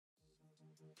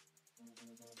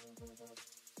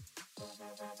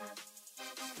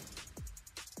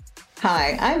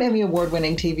Hi, I'm Emmy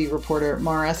Award-winning TV reporter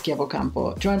Mara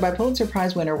Schiavocampo, joined by Pulitzer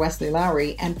Prize winner Wesley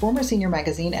Lowery and former senior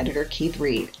magazine editor Keith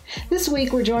Reed. This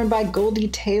week, we're joined by Goldie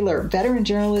Taylor, veteran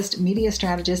journalist, media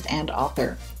strategist, and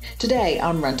author. Today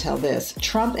on Run Tell This,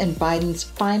 Trump and Biden's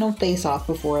final face-off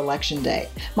before Election Day.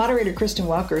 Moderator Kristen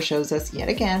Welker shows us yet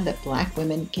again that Black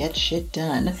women get shit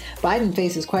done. Biden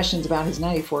faces questions about his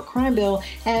 '94 crime bill,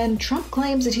 and Trump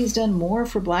claims that he's done more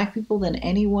for Black people than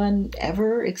anyone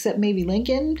ever, except maybe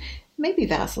Lincoln. Maybe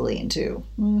Vaseline, too.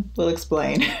 We'll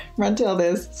explain. Run Tell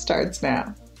This starts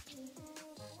now.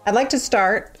 I'd like to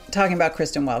start talking about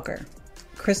Kristen Welker.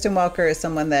 Kristen Welker is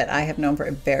someone that I have known for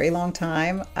a very long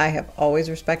time. I have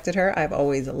always respected her. I've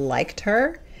always liked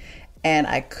her. And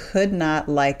I could not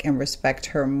like and respect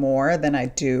her more than I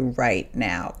do right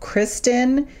now.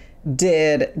 Kristen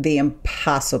did the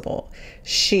impossible.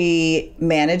 She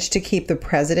managed to keep the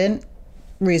president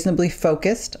reasonably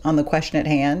focused on the question at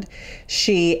hand.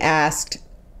 She asked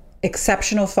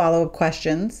exceptional follow-up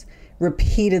questions,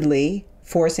 repeatedly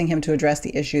forcing him to address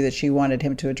the issue that she wanted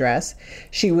him to address.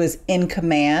 She was in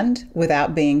command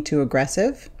without being too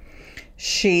aggressive.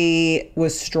 She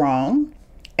was strong,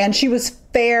 and she was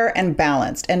fair and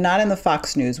balanced, and not in the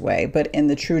Fox News way, but in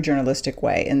the true journalistic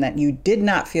way, in that you did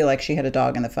not feel like she had a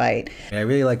dog in the fight. I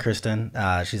really like Kristen.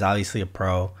 She's obviously a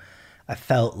pro. I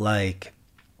felt like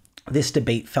this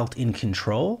debate felt in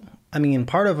control. I mean,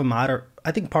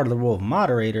 I think part of the role of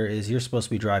moderator is you're supposed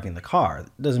to be driving the car.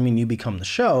 It doesn't mean you become the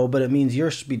show, but it means you're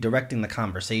supposed to be directing the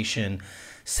conversation,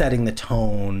 setting the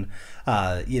tone,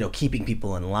 keeping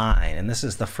people in line. And this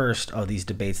is the first of these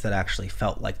debates that actually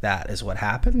felt like that is what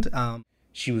happened.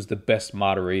 She was the best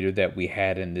moderator that we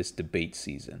had in this debate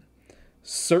season.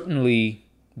 Certainly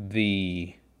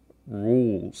the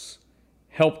rules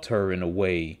helped her in a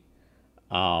way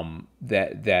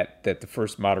that the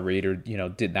first moderator,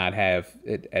 did not have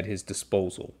it at his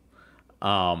disposal.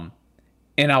 And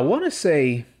I want to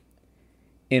say,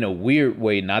 in a weird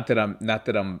way, not that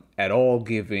I'm at all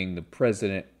giving the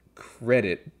president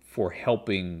credit for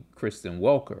helping Kristen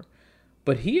Welker,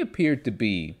 but he appeared to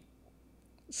be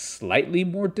slightly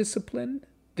more disciplined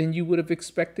than you would have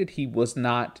expected. He was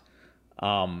not.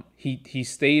 He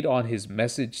stayed on his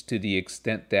message to the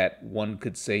extent that one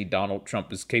could say Donald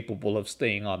Trump is capable of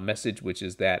staying on message, which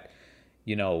is that,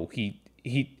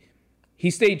 he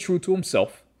stayed true to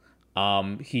himself.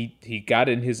 He got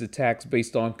in his attacks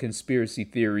based on conspiracy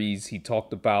theories. He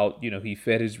talked about, he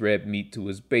fed his red meat to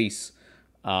his base.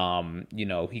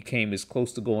 He came as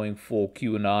close to going full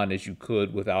QAnon as you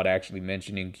could without actually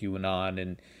mentioning QAnon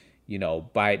and,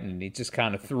 Biden. He just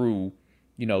kind of threw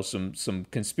some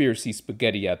conspiracy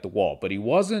spaghetti at the wall, but he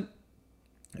wasn't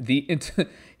the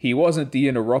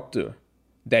interrupter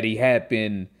that he had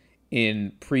been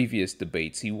in previous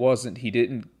debates. He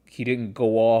didn't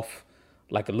go off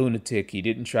like a lunatic. He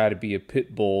didn't try to be a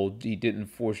pit bull. He didn't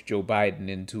force Joe Biden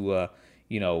into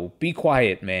be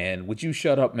quiet, man. Would you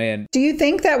shut up, man? Do you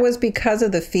think that was because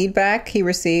of the feedback he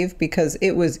received? Because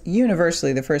it was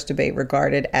universally the first debate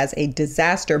regarded as a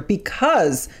disaster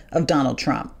because of Donald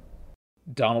Trump.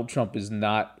 Donald Trump is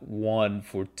not one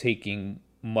for taking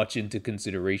much into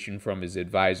consideration from his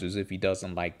advisors if he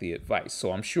doesn't like the advice.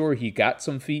 So I'm sure he got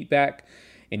some feedback,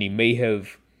 and he may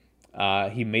have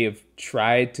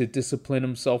tried to discipline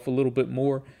himself a little bit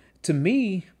more. To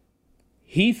me,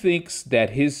 he thinks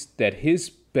that his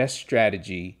best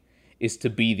strategy is to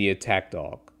be the attack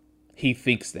dog. He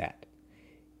thinks that.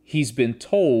 He's been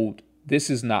told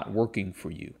this is not working for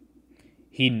you.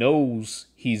 He knows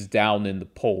he's down in the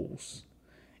polls.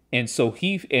 And so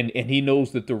he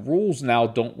knows that the rules now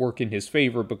don't work in his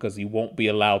favor because he won't be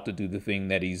allowed to do the thing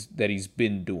that he's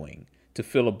been doing, to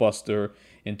filibuster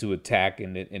and to attack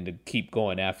and to keep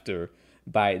going after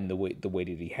Biden the way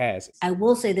that he has. I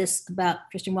will say this about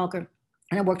Kristen Welker,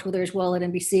 and I worked with her as well at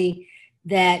NBC,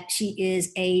 that she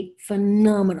is a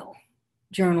phenomenal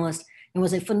journalist and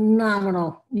was a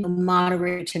phenomenal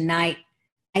moderator tonight.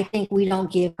 I think we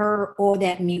don't give her or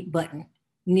that mute button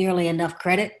nearly enough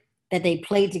credit. That they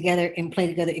played together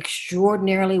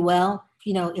extraordinarily well.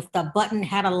 If the button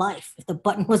had a life, if the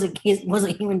button was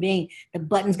a human being, the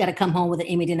button's got to come home with an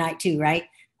Emmy tonight too, right?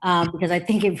 Because I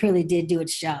think it really did do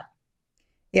its job.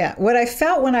 Yeah, what I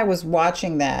felt when I was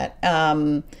watching that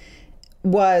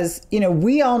was,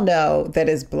 we all know that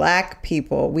as Black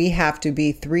people, we have to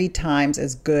be 3 times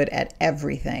as good at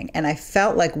everything. And I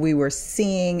felt like we were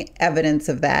seeing evidence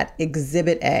of that,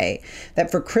 Exhibit A,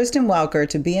 that for Kristen Welker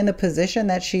to be in the position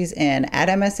that she's in at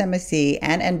MSNBC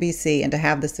and NBC and to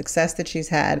have the success that she's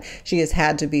had, she has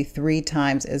had to be 3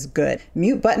 times as good.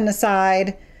 Mute button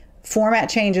aside, format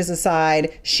changes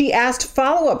aside, she asked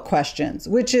follow-up questions,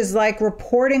 which is like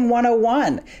reporting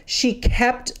 101. She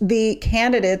kept the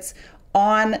candidates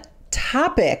on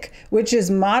topic, which is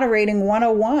moderating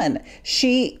 101.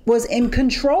 She was in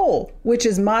control, which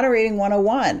is moderating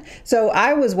 101. So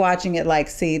I was watching it like,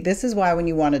 see, this is why when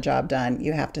you want a job done,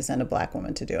 you have to send a black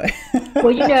woman to do it.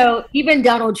 Well, even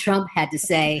Donald Trump had to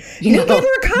say, gave her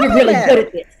a you're really good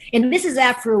at this. And this is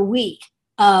after a week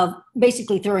of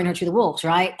basically throwing her to the wolves,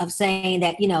 right? Of saying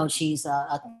that, she's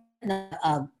a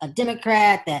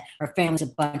Democrat, that her family's a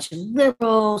bunch of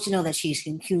liberals, that she's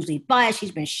hugely biased.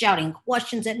 She's been shouting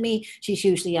questions at me. She's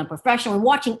hugely unprofessional. And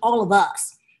watching all of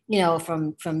us,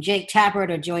 from Jake Tapper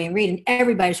to Joy-Ann Reid, and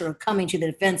everybody sort of coming to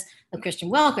the defense of Christian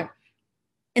Welker.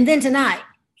 And then tonight,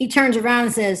 he turns around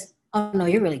and says, oh, no,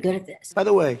 you're really good at this. By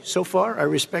the way, so far, I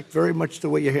respect very much the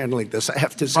way you're handling this, I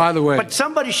have to say. By the way. But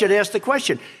somebody should ask the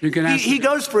question. You can ask he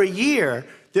goes for a year.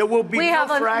 There will be we no have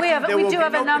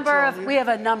fracking. We have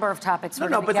a number of topics.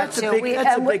 No, but that's a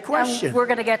big question. We're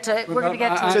going to get to.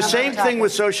 It's the same thing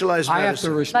with socialized medicine. I have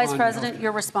to respond. Vice President,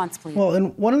 your response, please. Well,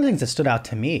 and one of the things that stood out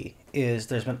to me is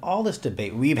there's been all this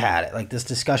debate. We've had it, like this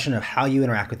discussion of how you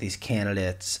interact with these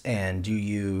candidates and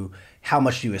how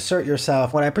much do you assert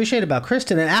yourself. What I appreciate about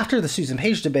Kristen, and after the Susan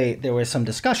Page debate, there was some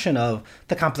discussion of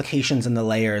the complications and the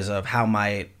layers of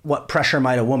what pressure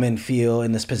might a woman feel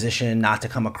in this position not to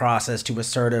come across as too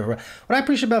assertive. What I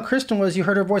appreciate about Kristen was you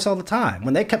heard her voice all the time.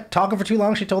 When they kept talking for too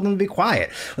long, she told them to be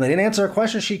quiet. When they didn't answer a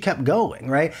question, she kept going,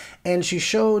 right? And she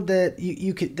showed that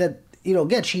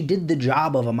again, she did the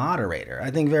job of a moderator.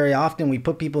 I think very often we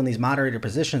put people in these moderator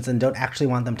positions and don't actually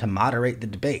want them to moderate the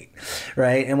debate,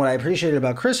 right? And what I appreciated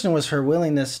about Kristen was her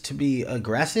willingness to be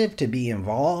aggressive, to be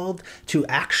involved, to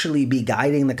actually be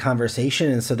guiding the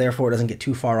conversation, and so therefore it doesn't get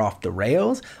too far off the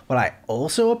rails. What I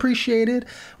also appreciated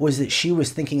was that she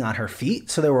was thinking on her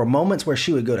feet. So there were moments where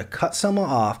she would go to cut someone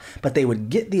off, but they would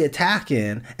get the attack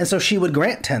in, and so she would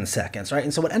grant 10 seconds, right?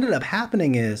 And so what ended up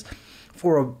happening is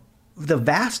the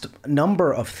vast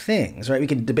number of things, right? We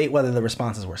can debate whether the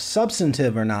responses were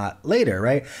substantive or not later,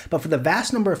 right? But for the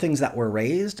vast number of things that were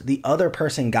raised, the other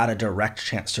person got a direct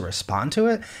chance to respond to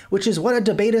it, which is what a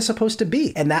debate is supposed to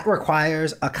be. And that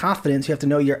requires a confidence. You have to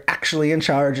know you're actually in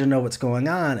charge and know what's going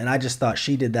on. And I just thought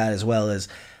she did that as well as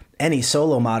any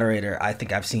solo moderator I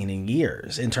think I've seen in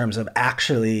years in terms of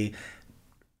actually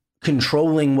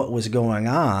controlling what was going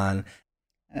on.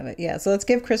 Yeah, so let's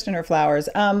give Kristen her flowers.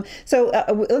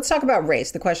 Let's talk about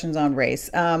race, the questions on race.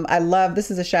 I love, this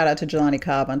is a shout out to Jelani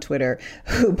Cobb on Twitter,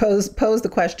 who posed the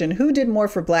question, who did more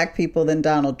for black people than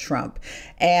Donald Trump?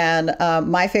 And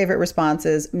my favorite response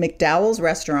is McDowell's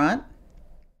Restaurant,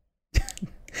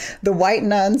 the white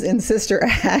nuns in Sister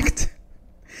Act,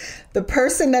 the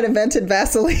person that invented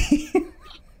Vaseline.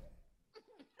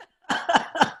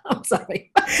 I'm sorry.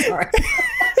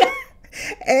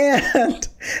 And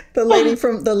the lady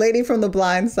from the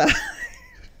Blind Side.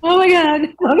 Oh my God!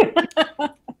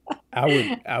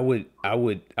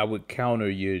 I would counter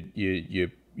your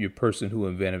person who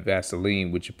invented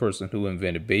Vaseline with your person who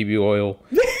invented baby oil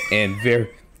and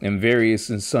various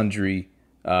and sundry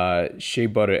shea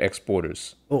butter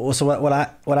exporters. Well, so what I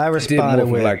responded did more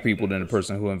for with black people than the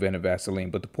person who invented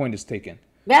Vaseline. But the point is taken.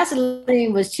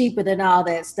 Vaseline was cheaper than all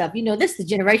that stuff. This is the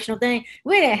generational thing.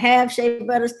 We didn't have shea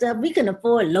butter stuff. We couldn't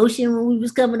afford lotion when we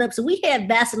was coming up. So we had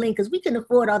Vaseline because we couldn't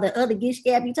afford all the other gish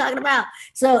gab you talking about.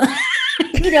 So,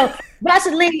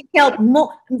 Vaseline helped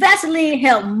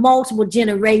multiple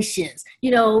generations.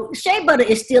 Shea butter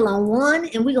is still on one,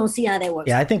 and we're going to see how that works.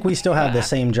 Yeah, I think we still have the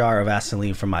same jar of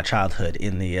Vaseline from my childhood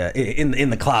in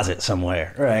the closet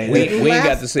somewhere, right? We ain't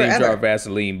got the same jar of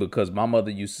Vaseline because my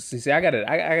mother used to see. I got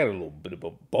a little bit of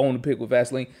a bone to pick with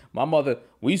Vaseline. My mother,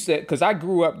 we used to, because I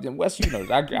grew up in West.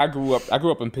 I grew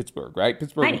up in Pittsburgh, right?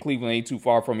 Pittsburgh and Cleveland ain't too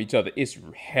far from each other. It's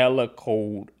hella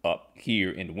cold up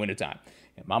here in the wintertime.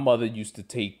 And my mother used to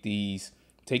take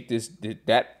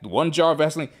that one jar of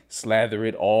Vaseline, slather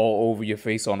it all over your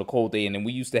face on a cold day. And then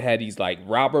we used to have these like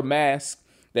robber masks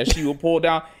that she would pull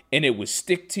down and it would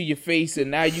stick to your face.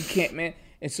 And now you can't, man.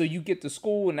 And so you get to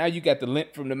school and now you got the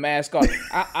lint from the mask on.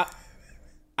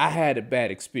 I had a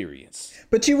bad experience.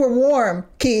 But you were warm,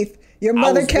 Keith. Your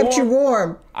mother kept you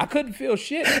warm. I couldn't feel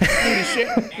shit.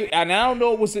 And I don't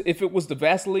know if it was the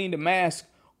Vaseline, the mask,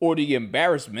 or the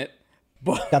embarrassment.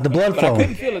 But got the blood flowing. I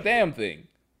couldn't feel a damn thing.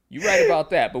 You're right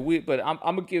about that. But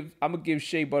I'm gonna give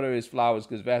shea butter his flowers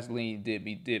because Vaseline did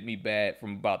me bad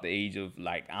from about the age of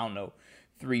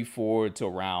 3, 4 to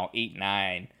around 8,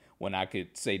 9. When I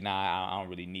could say, nah, I don't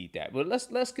really need that. But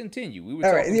let's continue. We were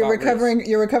all right. You're recovering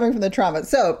from the trauma.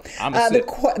 So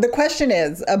the question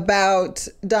is about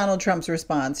Donald Trump's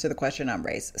response to the question on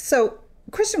race. So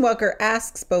Christian Welker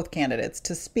asks both candidates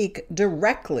to speak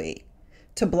directly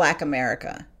to Black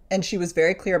America. And she was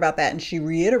very clear about that. And she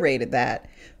reiterated that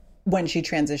when she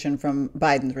transitioned from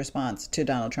Biden's response to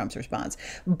Donald Trump's response.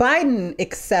 Biden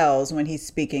excels when he's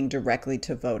speaking directly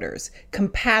to voters.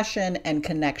 Compassion and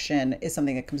connection is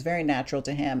something that comes very natural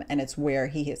to him, and it's where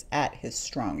he is at his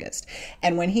strongest.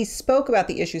 And when he spoke about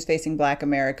the issues facing Black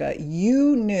America,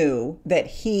 you knew that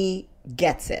he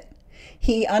gets it.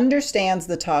 He understands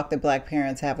the talk that Black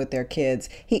parents have with their kids.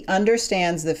 He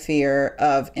understands the fear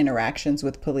of interactions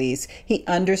with police. He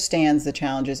understands the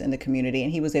challenges in the community,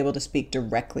 and he was able to speak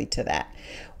directly to that.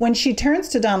 When she turns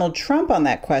to Donald Trump on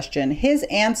that question, his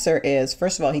answer is,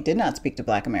 first of all, he did not speak to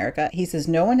Black America. He says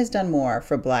no one has done more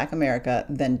for Black America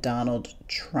than Donald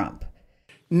Trump.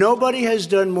 Nobody has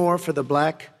done more for the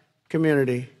Black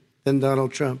community than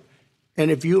Donald Trump. And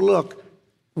if you look,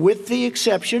 with the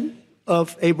exception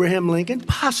of Abraham Lincoln,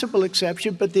 possible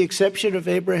exception, but the exception of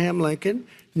Abraham Lincoln,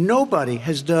 nobody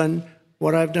has done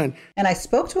what I've done. And I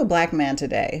spoke to a Black man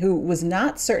today who was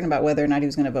not certain about whether or not he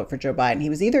was going to vote for Joe Biden. He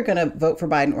was either going to vote for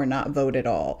Biden or not vote at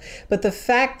all. But the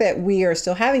fact that we are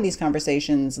still having these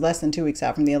conversations less than 2 weeks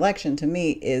out from the election, to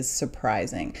me, is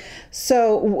surprising.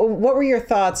 So what were your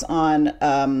thoughts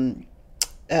on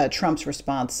Trump's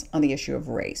response on the issue of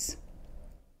race?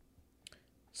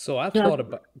 So I thought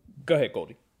about, go ahead,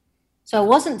 Goldie. So it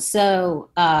wasn't so,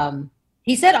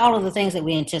 he said all of the things that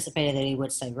we anticipated that he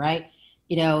would say, right?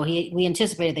 You know, we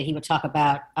anticipated that he would talk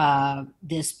about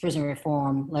this prison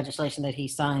reform legislation that he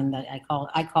signed that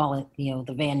I call it, you know,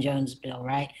 the Van Jones bill,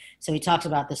 right? So he talks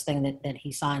about this thing that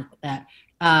he signed with that.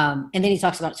 And then he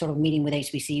talks about sort of meeting with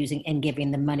HBCUs and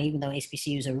giving them money, even though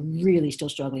HBCUs are really still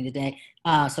struggling today.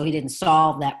 So he didn't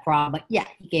solve that problem, but yeah,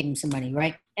 he gave them some money,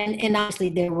 right? And obviously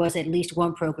there was at least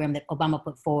one program that Obama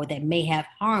put forward that may have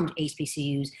harmed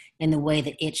HBCUs in the way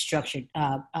that it structured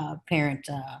parent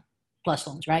plus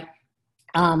loans, right?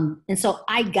 And so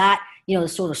I got, you know, the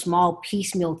sort of small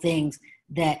piecemeal things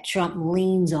that Trump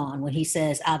leans on when he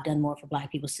says, I've done more for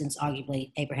Black people since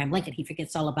arguably Abraham Lincoln. He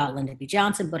forgets all about Lyndon B.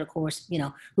 Johnson, but of course, you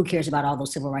know, who cares about all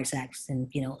those civil rights acts and,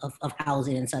 you know, of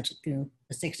housing and such through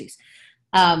the 60s.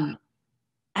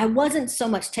 I wasn't so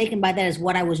much taken by that as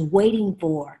what I was waiting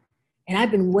for. And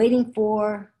I've been waiting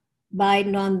for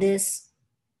Biden on this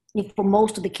for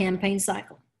most of the campaign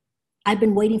cycle. I've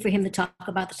been waiting for him to talk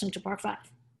about the Central Park Five.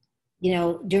 You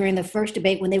know, during the first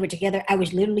debate when they were together, I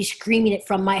was literally screaming it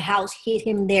from my house, hit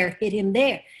him there, hit him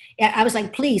there. I was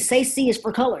like, please say C is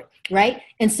for colored, right?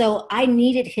 And so I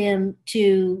needed him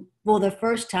to, for the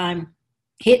first time,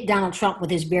 hit Donald Trump with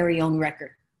his very own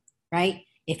record, right?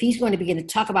 If he's going to begin to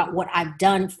talk about what I've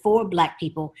done for Black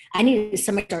people, I needed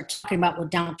somebody to start talking about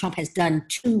what Donald Trump has done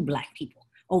to Black people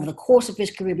over the course of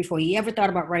his career before he ever thought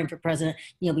about running for president,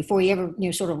 you know, before he ever, you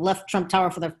know, sort of left Trump Tower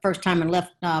for the first time and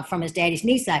left from his daddy's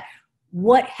knee side.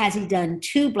 What has he done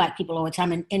to Black people over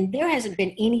time? And there hasn't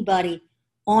been anybody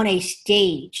on a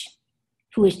stage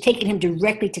who has taken him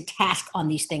directly to task on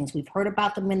these things. We've heard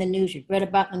about them in the news. We've read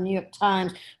about them in the New York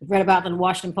Times. We've read about them in the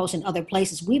Washington Post and other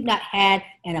places. We've not had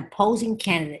an opposing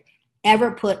candidate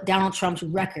ever put Donald Trump's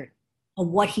record of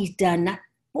what he's done, not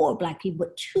for Black people,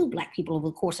 but to Black people over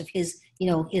the course of his, you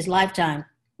know, his lifetime,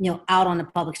 you know, out on the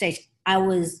public stage. I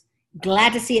was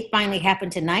glad to see it finally happen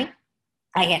tonight.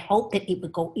 I had hoped that it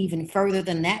would go even further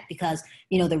than that because,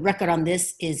 you know, the record on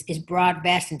this is broad,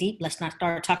 vast, and deep. Let's not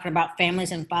start talking about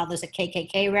families and fathers at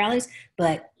KKK rallies.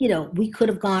 But, you know, we could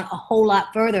have gone a whole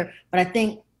lot further. But I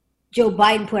think Joe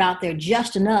Biden put out there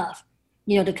just enough,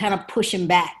 you know, to kind of push him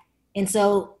back. And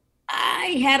so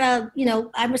I had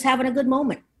I was having a good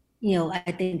moment, you know, I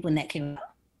think when that came out.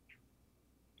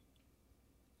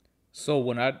 So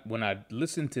when I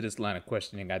listened to this line of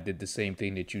questioning, I did the same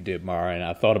thing that you did, Mara, and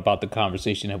I thought about the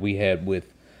conversation that we had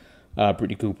with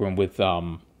Brittany Cooper and with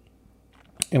Reverend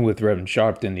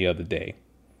Sharpton the other day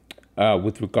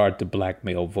with regard to Black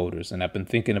male voters. And I've been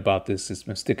thinking about this. It's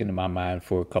been sticking in my mind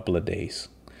for a couple of days.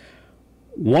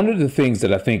 One of the things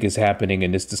that I think is happening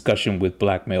in this discussion with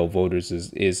Black male voters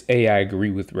is I agree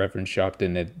with Reverend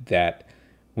Sharpton that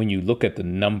when you look at the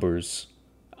numbers,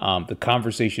 the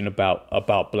conversation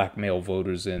about Black male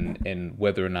voters and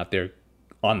whether or not they're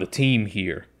on the team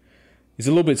here is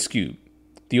a little bit skewed.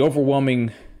 The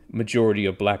overwhelming majority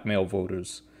of Black male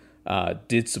voters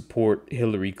did support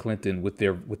Hillary Clinton with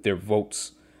their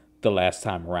votes the last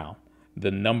time around.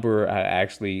 The number I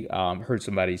actually heard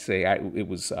somebody say it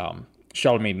was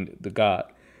Charlemagne the God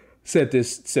said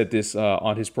this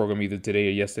on his program either today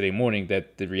or yesterday morning,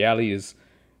 that the reality is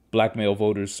Black male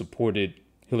voters supported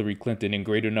Hillary Clinton in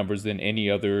greater numbers than any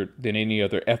other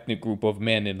ethnic group of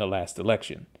men in the last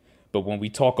election. But when we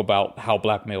talk about how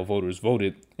black male voters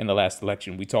voted in the last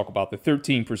election, we talk about the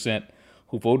 13%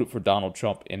 who voted for Donald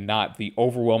Trump and not the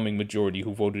overwhelming majority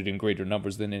who voted in greater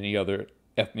numbers than any other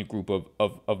ethnic group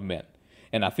of men.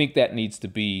 And I think that needs to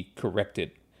be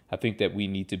corrected. I think that we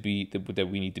need to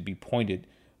be pointed,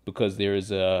 because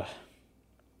there's a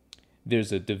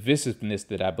divisiveness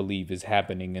that I believe is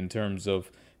happening in terms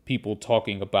of people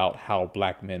talking about how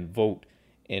black men vote,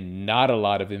 and not a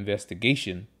lot of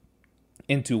investigation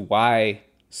into why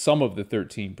some of the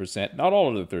 13%, not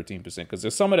all of the 13%, because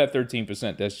there's some of that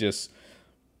 13% that's just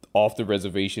off the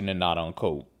reservation and not on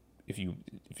code, if you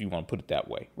want to put it that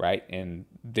way, right? And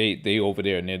they over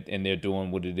there and they're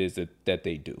doing what it is that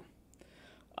they do.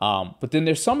 But then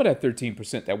there's some of that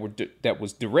 13% that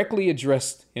was directly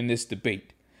addressed in this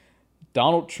debate.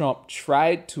 Donald Trump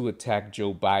tried to attack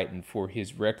Joe Biden for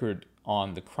his record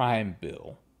on the crime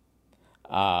bill,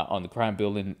 in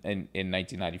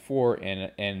 1994,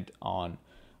 and on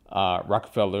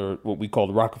Rockefeller, what we call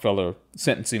the Rockefeller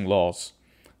sentencing laws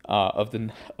of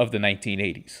the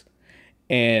 1980s,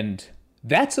 and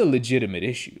that's a legitimate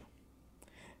issue.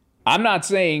 I'm not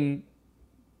saying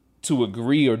to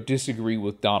agree or disagree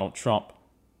with Donald Trump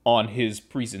on his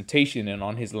presentation and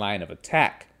on his line of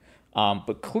attack.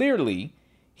 But clearly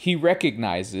he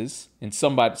recognizes, and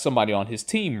somebody on his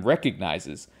team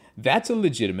recognizes, that's a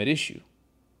legitimate issue.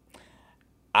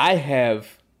 I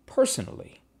have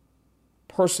personally,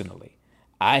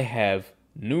 I have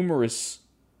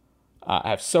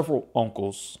several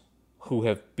uncles who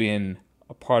have been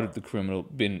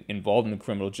been involved in the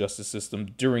criminal justice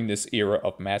system during this era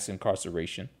of mass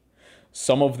incarceration.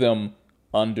 Some of them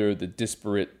under the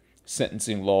disparate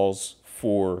sentencing laws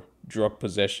for drug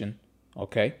possession.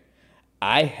 Okay.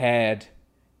 I had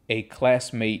a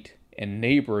classmate and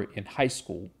neighbor in high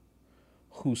school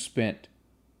who spent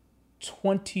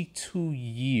 22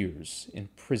 years in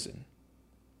prison,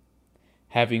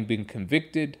 having been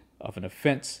convicted of an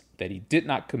offense that he did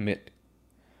not commit,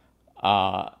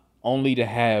 only to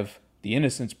have the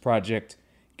Innocence Project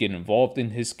get involved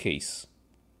in his case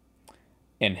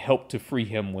and help to free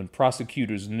him when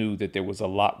prosecutors knew that there was a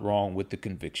lot wrong with the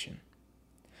conviction.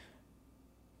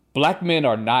 Black men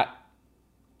are not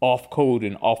off code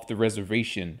and off the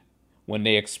reservation when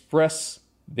they express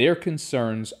their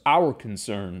concerns, our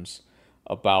concerns,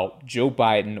 about Joe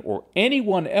Biden or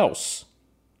anyone else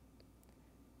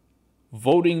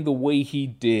voting the way he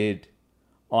did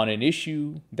on an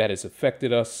issue that has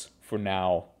affected us for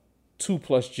now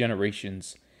 2+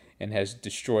 generations and has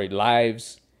destroyed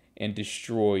lives and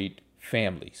destroyed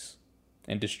families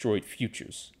and destroyed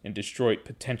futures and destroyed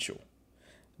potential.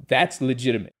 That's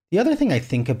legitimate. The other thing I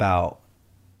think about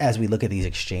as we look at these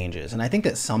exchanges, and I think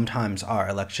that sometimes our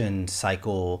election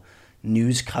cycle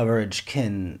news coverage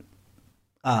can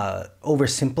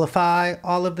oversimplify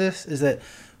all of this, is that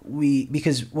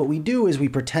because what we do is we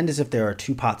pretend as if there are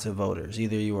two pots of voters.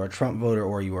 Either you are a Trump voter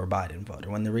or you are a Biden voter,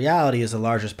 when the reality is the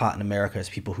largest pot in America is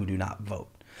people who do not vote.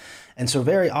 And so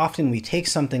very often we take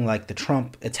something like the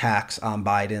Trump attacks on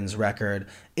Biden's record,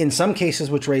 in some cases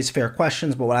which raise fair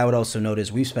questions, but what I would also note is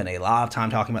we've spent a lot of time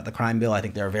talking about the crime bill. I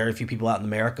think there are very few people out in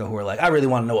America who are like, I really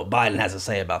want to know what Biden has to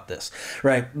say about this,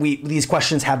 right? These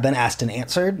questions have been asked and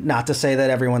answered, not to say that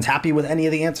everyone's happy with any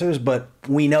of the answers, but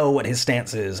we know what his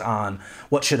stance is on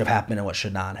what should have happened and what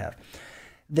should not have.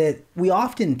 That we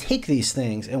often take these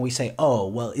things and we say, oh,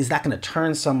 well, is that going to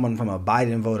turn someone from a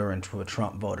Biden voter into a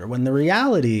Trump voter? When the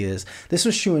reality is this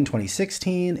was true in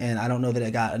 2016, and I don't know that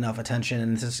it got enough attention,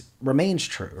 and this remains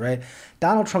true, right?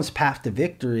 Donald Trump's path to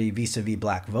victory vis-a-vis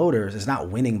black voters is not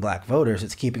winning black voters.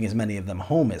 It's keeping as many of them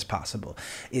home as possible.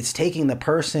 It's taking the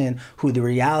person who the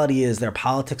reality is their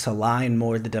politics align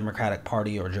more with the Democratic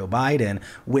Party or Joe Biden,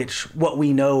 which what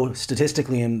we know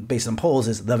statistically and based on polls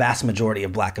is the vast majority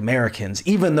of black Americans,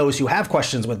 even those who have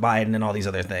questions with Biden and all these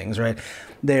other things, right?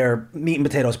 Their meat and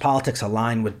potatoes politics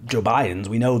align with Joe Biden's.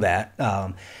 We know that.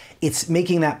 It's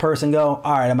making that person go,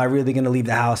 all right, am I really going to leave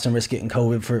the house and risk getting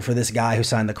COVID for this guy who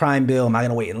signed the crime bill? Am I going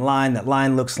to wait in line? That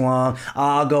line looks long.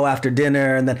 I'll go after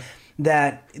dinner. And then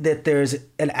that there's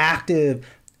an active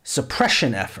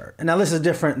suppression effort. And now this is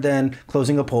different than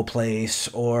closing a poll place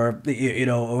or,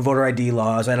 voter ID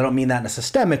laws. I don't mean that in a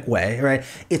systemic way, right?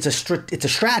 It's a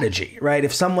strategy, right?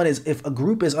 If a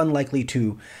group is unlikely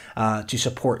to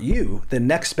support you, the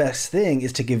next best thing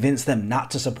is to convince them not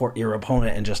to support your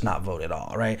opponent and just not vote at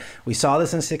all, right? We saw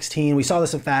this in 2016. We saw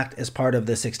this, in fact, as part of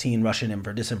the 2016 Russian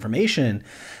disinformation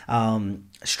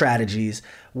strategies,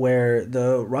 where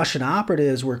the Russian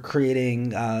operatives were creating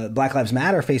Black Lives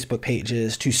Matter Facebook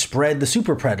pages to spread the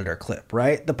super predator clip,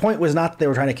 right? The point was not that they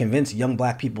were trying to convince young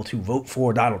black people to vote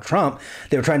for Donald Trump.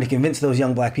 They were trying to convince those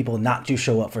young black people not to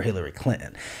show up for Hillary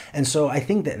Clinton. And so I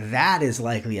think that that is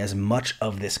likely as much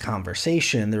of this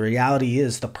conversation. The reality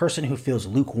is the person who feels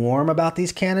lukewarm about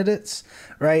these candidates,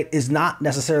 right, is not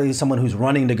necessarily someone who's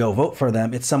running to go vote for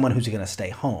them. It's someone who's going to stay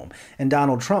home. And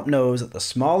Donald Trump knows that the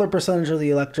smaller percentage of the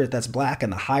electorate that's black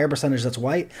and the higher percentage that's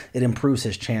white, it improves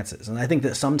his chances. And I think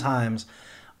that sometimes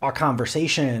our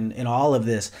conversation in all of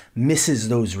this misses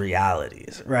those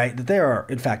realities, right? That there are,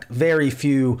 in fact, very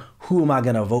few who am I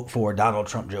going to vote for Donald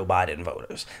Trump, Joe Biden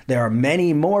voters. There are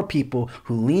many more people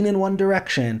who lean in one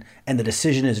direction, and the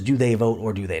decision is, do they vote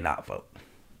or do they not vote?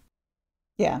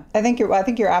 Yeah, I think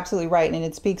you're absolutely right, and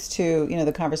it speaks to, you know,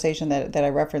 the conversation that I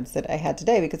referenced that I had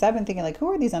today, because I've been thinking, like,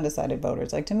 who are these undecided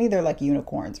voters? Like, to me, they're like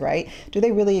unicorns, right? Do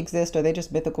they really exist? Are they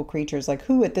just mythical creatures? Like,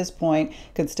 who at this point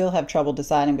could still have trouble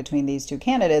deciding between these two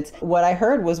candidates? What I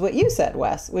heard was what you said,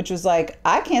 Wes, which was like,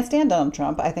 I can't stand Donald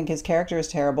Trump. I think his character is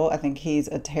terrible. I think he's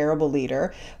a terrible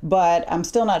leader, but I'm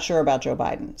still not sure about Joe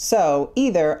Biden. So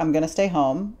either I'm going to stay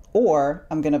home or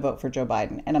I'm going to vote for Joe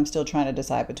Biden. And I'm still trying to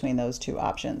decide between those two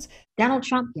options. Donald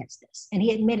Trump gets this, and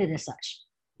he admitted as such.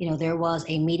 You know, there was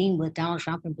a meeting with Donald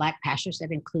Trump and black pastors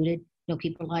that included, you know,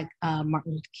 people like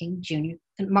Martin Luther King Jr.,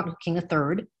 Martin Luther King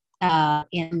III,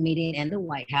 in a meeting in the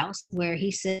White House where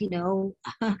he said, you know,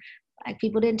 black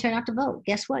people didn't turn out to vote.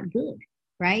 Guess what? Good,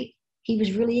 right? He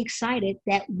was really excited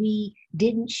that we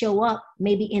didn't show up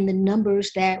maybe in the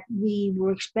numbers that we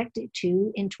were expected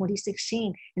to in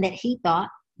 2016, and that he thought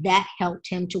that helped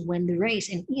him to win the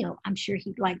race. And, you know, I'm sure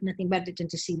he'd like nothing better than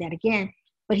to see that again,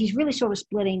 but he's really sort of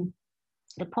splitting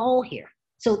the poll here.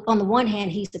 So on the one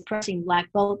hand, he's suppressing black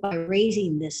vote by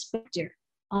raising this specter.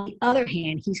 On the other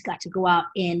hand, he's got to go out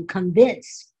and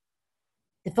convince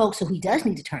the folks who he does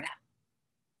need to turn out,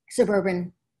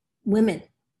 suburban women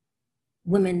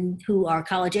who are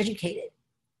college educated,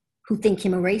 who think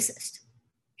him a racist.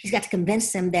 He's got to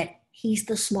convince them that he's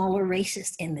the smaller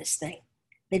racist in this thing,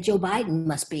 that Joe Biden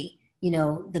must be, you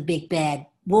know, the big bad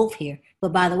wolf here.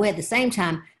 But by the way, at the same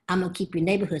time, I'm gonna keep your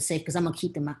neighborhood safe because I'm gonna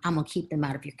keep them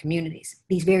out of your communities.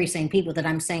 These very same people that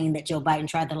I'm saying that Joe Biden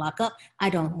tried to lock up, I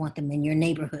don't want them in your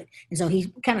neighborhood. And so he's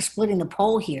kind of splitting the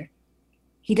poll here.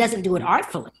 He doesn't do it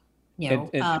artfully, you know.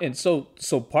 And so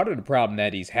part of the problem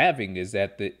that he's having is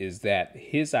that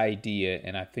his idea,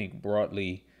 and I think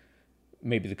broadly,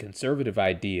 maybe the conservative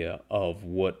idea of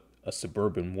what a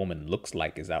suburban woman looks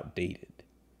like is outdated.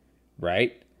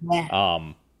 Right.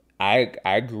 Yeah.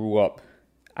 I grew up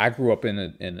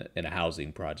in a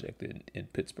housing project in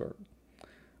Pittsburgh.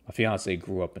 My fiance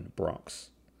grew up in the Bronx.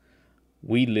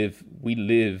 We live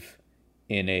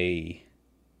in a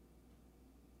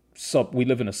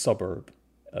suburb,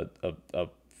 a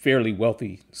fairly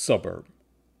wealthy suburb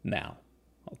now.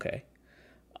 Okay.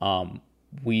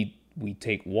 We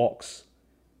take walks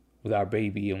with our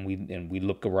baby and we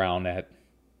look around at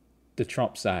the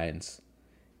Trump signs.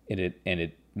 And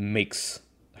it makes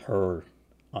her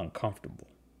uncomfortable.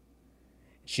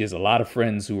 She has a lot of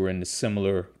friends who are in a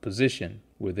similar position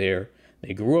where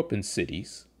they grew up in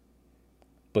cities,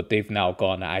 but they've now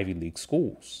gone to Ivy League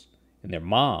schools, and their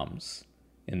moms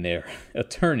and their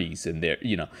attorneys and their,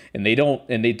 you know, and they don't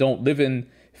live in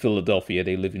Philadelphia.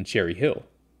 They live in Cherry Hill.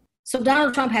 So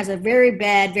Donald Trump has a very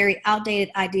bad, very outdated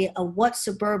idea of what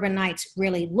suburbanites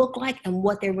really look like and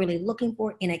what they're really looking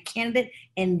for in a candidate.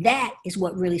 And that is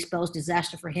what really spells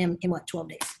disaster for him in 12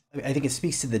 days? I think it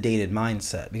speaks to the dated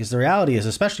mindset, because the reality is,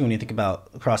 especially when you think about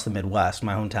across the Midwest,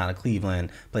 my hometown of Cleveland,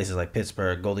 places like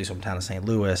Pittsburgh, Goldie's hometown of St.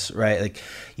 Louis, right? Like,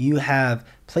 you have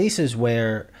places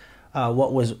where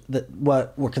what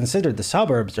were considered the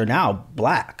suburbs are now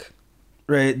black.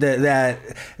 Right,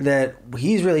 that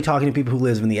he's really talking to people who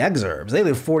live in the exurbs. They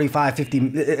live 45, 50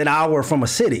 an hour from a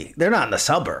city. They're not in the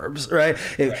suburbs, right?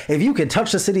 If you can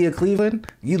touch the city of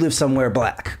Cleveland, you live somewhere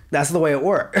black. That's the way it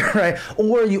works, right?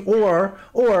 Or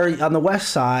on the west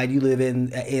side, you live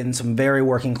in some very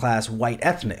working class white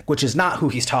ethnic, which is not who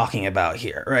he's talking about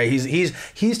here, right?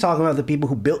 He's talking about the people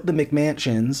who built the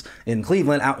McMansions in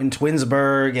Cleveland, out in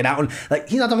Twinsburg, and out in, like,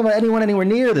 he's not talking about anyone anywhere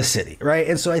near the city, right?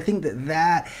 And so I think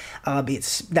that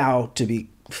it's now, to be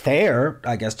fair,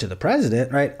 I guess, to the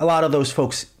president, right? A lot of those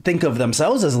folks think of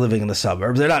themselves as living in the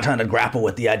suburbs. They're not trying to grapple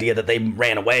with the idea that they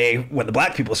ran away when the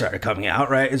black people started coming out,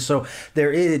 right? And so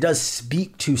it does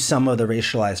speak to some of the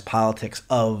racialized politics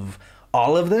of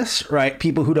all of this, right?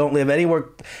 People who don't live anywhere,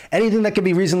 anything that could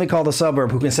be reasonably called a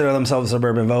suburb, who consider themselves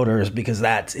suburban voters, because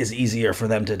that is easier for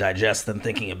them to digest than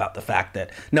thinking about the fact that,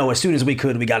 no, as soon as we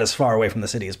could, we got as far away from the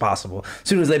city as possible. As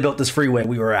soon as they built this freeway,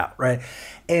 we were out, right?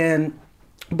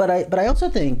 But I also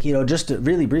think, just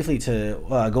really briefly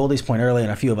to Goldie's point earlier,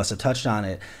 and a few of us have touched on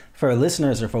it, for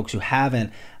listeners or folks who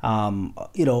haven't,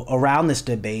 around this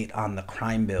debate on the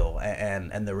crime bill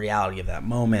and the reality of that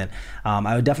moment,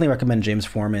 I would definitely recommend James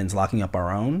Forman's Locking Up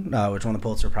Our Own, which won the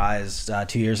Pulitzer Prize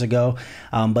 2 years ago.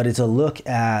 But it's a look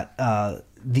at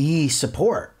the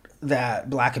support that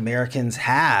Black Americans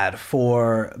had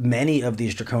for many of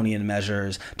these draconian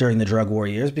measures during the drug war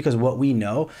years, because what we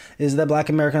know is that Black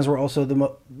Americans were also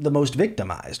the most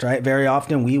victimized, right? Very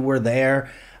often we were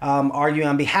there arguing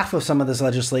on behalf of some of this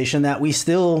legislation that we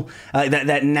still,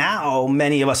 that now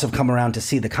many of us have come around to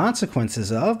see the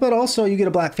consequences of, but also you get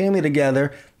a Black family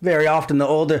together, very often the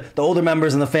older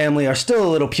members in the family are still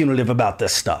a little punitive about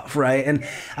this stuff, right? And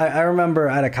I remember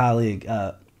I had a colleague,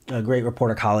 a great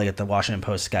reporter colleague at the Washington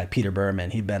Post, guy Peter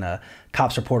Berman. He'd been a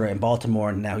cops reporter in Baltimore,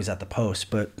 and now he's at the Post.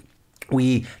 But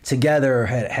we together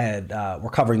were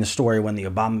covering the story when the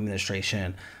Obama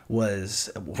administration was,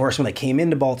 first when they came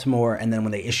into Baltimore, and then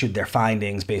when they issued their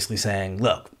findings, basically saying,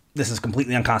 look, this is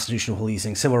completely unconstitutional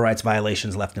policing, civil rights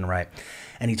violations left and right.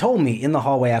 And he told me in the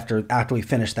hallway after we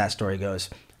finished that story, he goes,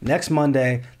 next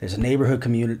Monday, there's a neighborhood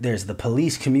community, there's the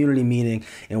police community meeting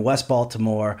in West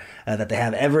Baltimore that they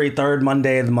have every third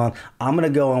Monday of the month. I'm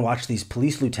going to go and watch these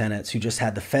police lieutenants who just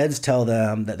had the feds tell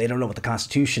them that they don't know what the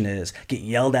Constitution is, get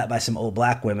yelled at by some old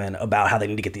Black women about how they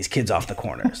need to get these kids off the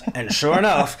corners. And sure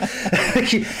enough,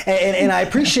 and I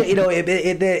appreciate,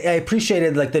 I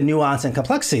appreciated like the nuance and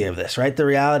complexity of this, right? The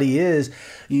reality is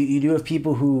you do have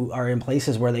people who are in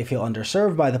places where they feel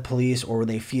underserved by the police or where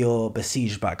they feel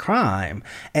besieged by crime.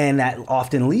 And that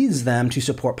often leads them to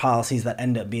support policies that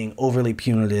end up being overly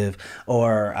punitive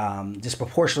or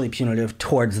disproportionately punitive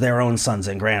towards their own sons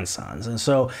and grandsons. And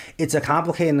so it's a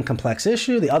complicated and complex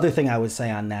issue. The other thing I would say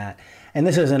on that, and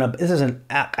this isn't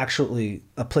actually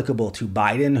applicable to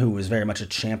Biden, who was very much a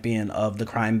champion of the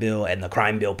crime bill and the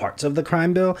crime bill parts of the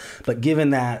crime bill. But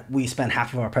given that we spent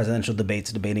half of our presidential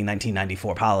debates debating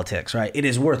 1994 politics, right, it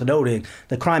is worth noting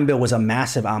the crime bill was a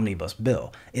massive omnibus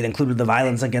bill. It included the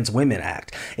Violence Against Women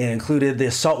Act. It included the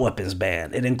assault weapons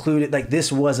ban. It included, like, this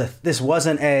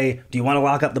wasn't a, do you want to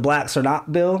lock up the blacks or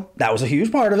not bill? That was a huge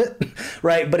part of it,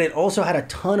 right? But it also had a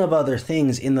ton of other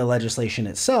things in the legislation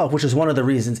itself, which is one of the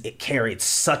reasons it carried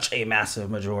such a massive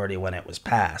majority when it was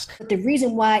passed. But the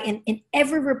reason why in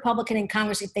every Republican in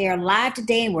Congress, if they are alive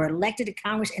today and were elected to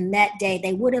Congress in that day,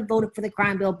 they would have voted for the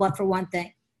crime bill, but for one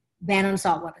thing, ban on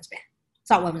assault weapons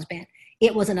ban.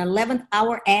 It was an 11th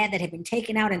hour ad that had been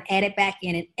taken out and added back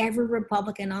in, and every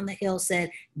Republican on the Hill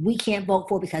said, we can't vote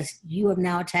for it because you have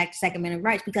now attacked Second Amendment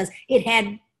rights, because it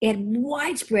had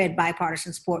widespread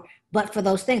bipartisan support, but for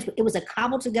those things. But it was a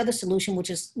cobbled together solution, which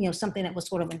is, something that was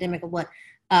sort of endemic of what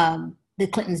the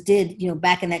Clintons did,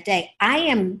 back in that day. I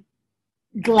am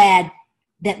glad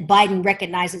that Biden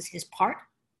recognizes his part.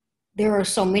 There are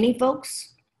so many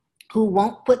folks who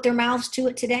won't put their mouths to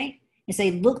it today and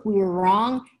say, look, we were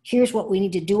wrong. Here's what we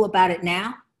need to do about it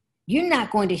now. You're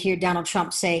not going to hear Donald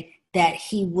Trump say that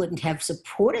he wouldn't have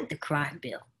supported the crime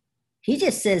bill. He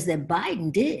just says that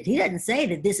Biden did. He doesn't say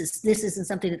that this isn't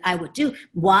something that I would do.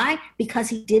 Why? Because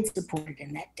he did support it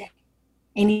in that day.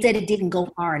 And he said it didn't go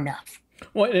far enough.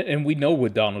 Well, and we know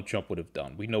what Donald Trump would have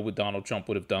done. We know what Donald Trump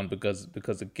would have done because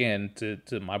again,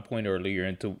 to my point earlier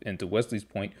and to Wesley's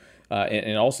point,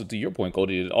 and also to your point,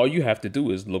 Goldie, all you have to do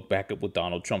is look back at what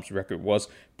Donald Trump's record was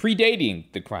predating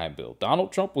the crime bill.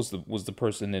 Donald Trump was the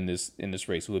person in this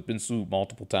race who had been sued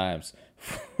multiple times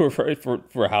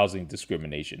for housing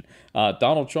discrimination.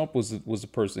 Donald Trump was the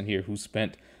person here who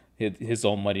spent his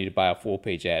own money to buy a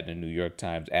full-page ad in the New York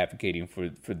Times advocating for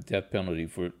the death penalty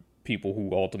for people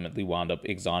who ultimately wound up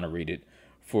exonerated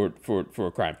for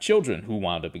a crime, children who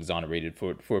wound up exonerated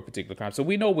for a particular crime. So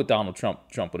we know what Donald Trump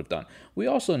would have done. We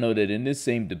also know that in this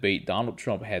same debate, Donald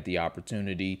Trump had the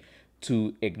opportunity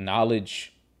to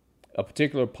acknowledge a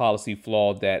particular policy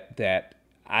flaw that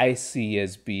I see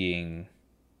as being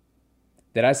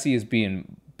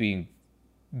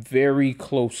very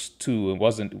close to, it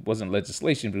wasn't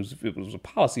legislation, but it was a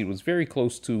policy. It was very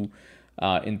close to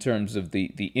in terms of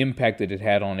the impact that it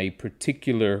had on a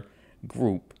particular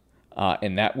group,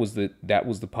 and that was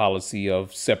the policy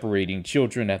of separating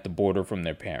children at the border from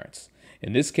their parents.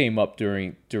 And this came up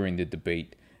during the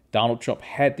debate. Donald Trump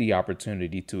had the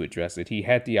opportunity to address it. He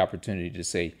had the opportunity to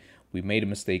say, we made a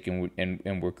mistake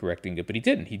and we're correcting it. But he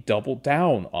didn't. He doubled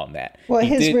down on that. Well,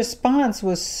 his response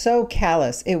was so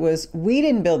callous. It was, we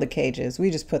didn't build the cages.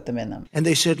 We just put them in them. And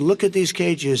they said, look at these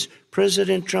cages.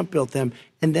 President Trump built them.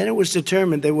 And then it was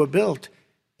determined they were built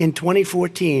in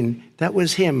 2014. That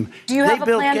was him. Do you have a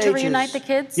plan to reunite the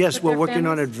kids? Yes, we're working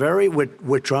on it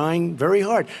we're trying very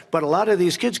hard. But a lot of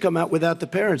these kids come out without the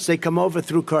parents. They come over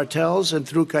through cartels and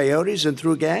through coyotes and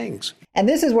through gangs. And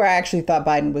this is where I actually thought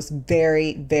Biden was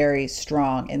very, very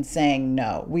strong in saying,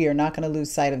 no, we are not going to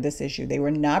lose sight of this issue. They were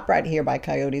not brought here by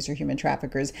coyotes or human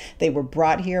traffickers. They were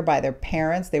brought here by their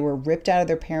parents. They were ripped out of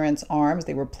their parents' arms.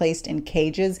 They were placed in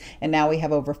cages. And now we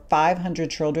have over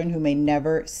 500 children who may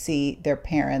never see their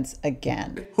parents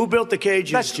again. Who built the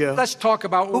cages, Joe? Let's talk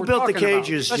about what Who built the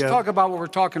cages, Let's Joe? talk about what we're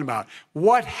talking about.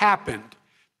 What happened?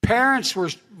 Parents were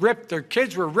ripped, their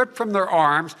kids were ripped from their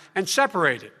arms and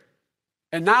separated.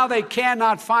 And now they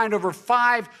cannot find over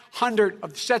 500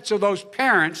 of sets of those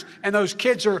parents, and those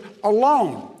kids are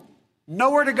alone.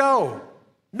 Nowhere to go.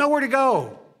 Nowhere to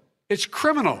go. It's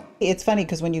criminal. It's funny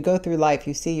because when you go through life,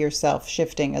 you see yourself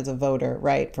shifting as a voter,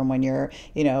 right? From when you're,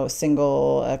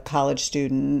 single, a college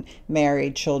student,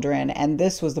 married, children. And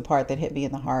this was the part that hit me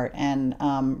in the heart and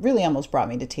really almost brought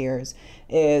me to tears,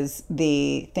 is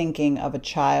the thinking of a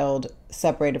child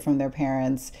separated from their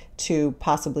parents to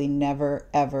possibly never,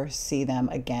 ever see them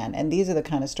again. And these are the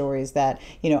kind of stories that,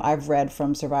 I've read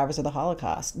from survivors of the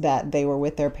Holocaust, that they were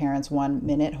with their parents 1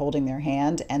 minute holding their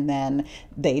hand, and then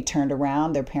they turned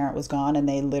around, their parent was gone, and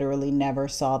they literally never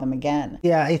saw them again.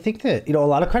 Yeah, I think that, a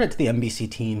lot of credit to the NBC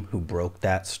team who broke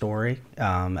that story.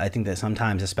 I think that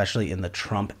sometimes, especially in the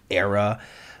Trump era,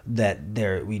 that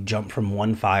we jump from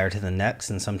one fire to the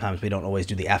next, and sometimes we don't always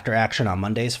do the after action on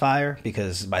Monday's fire,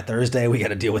 because by Thursday we got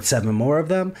to deal with 7 more of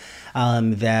them.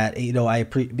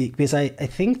 Because I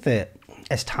think that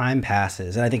as time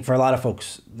passes, and I think for a lot of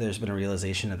folks there's been a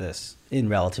realization of this in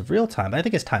relative real time, but I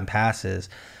think as time passes,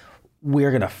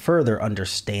 we're going to further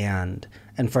understand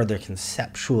and further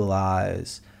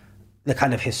conceptualize the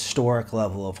kind of historic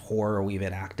level of horror we've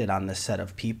enacted on this set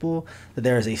of people, that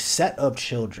there is a set of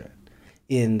children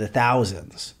in the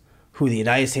thousands who the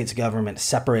United States government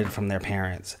separated from their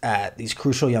parents at these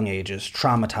crucial young ages,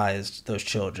 traumatized those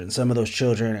children. Some of those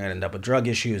children end up with drug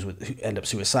issues, end up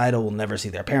suicidal, will never see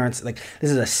their parents. Like,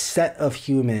 this is a set of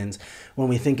humans. When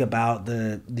we think about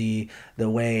the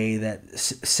way that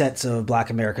sets of Black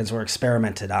Americans were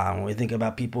experimented on, when we think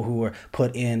about people who were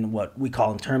put in what we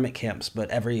call internment camps, but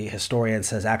every historian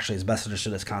says actually is best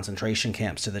understood as concentration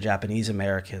camps to the Japanese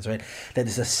Americans, right? That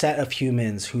is a set of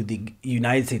humans who the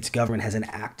United States government has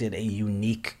enacted a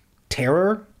unique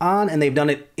terror on, and they've done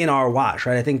it in our watch,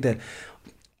 right? I think that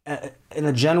in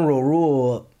a general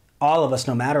rule, all of us,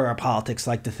 no matter our politics,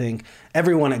 like to think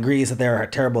everyone agrees that there are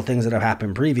terrible things that have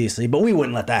happened previously, but we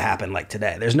wouldn't let that happen like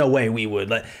today. There's no way we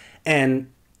would. And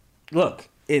look,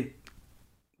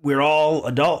 we're all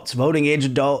adults, voting age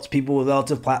adults, people with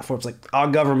relative platforms. Like, our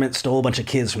government stole a bunch of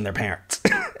kids from their parents,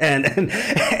 and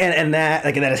that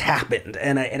has happened.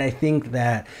 And I think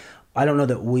that, I don't know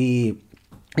that we,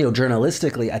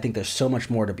 journalistically, I think there's so much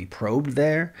more to be probed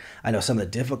there. I know some of the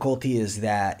difficulty is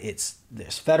that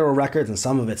there's federal records and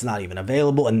some of it's not even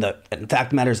available. And the fact of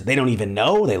the matter is they don't even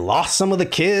know. They lost some of the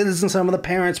kids and some of the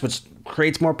parents, which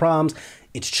creates more problems.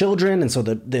 It's children, and so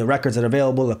the records that are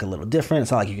available look a little different.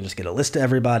 It's not like you can just get a list of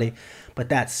everybody. But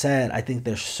that said, I think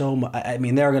there's so much. I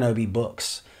mean, there are going to be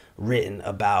books written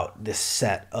about this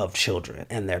set of children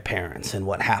and their parents and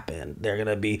what happened. There are going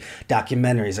to be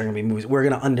documentaries, there are going to be movies. We're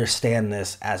going to understand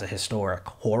this as a historic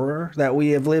horror that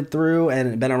we have lived through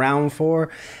and been around for.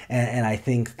 And I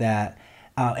think that,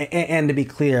 and to be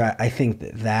clear, I think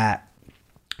that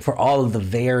for all of the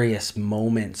various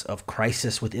moments of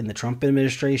crisis within the Trump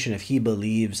administration, if he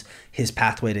believes his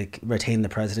pathway to retain the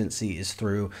presidency is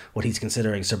through what he's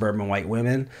considering suburban white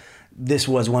women, this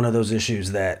was one of those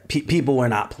issues that people were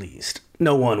not pleased.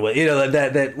 No one would,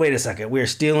 that wait a second, we're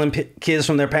stealing kids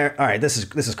from their parents. All right, this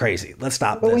is crazy. Let's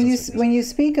stop. But when you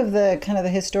speak of the kind of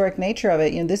the historic nature of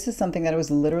it, this is something that I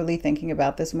was literally thinking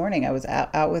about this morning. I was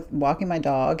out with walking my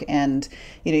dog, and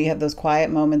you have those quiet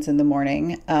moments in the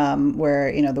morning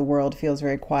where the world feels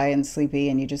very quiet and sleepy,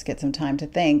 and you just get some time to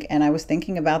think. And I was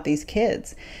thinking about these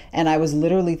kids, and I was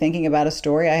literally thinking about a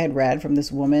story I had read from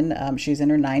this woman. She's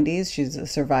in her 90s. She's a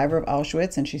survivor of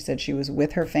Auschwitz, and she said she was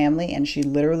with her family, and she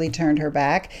literally turned her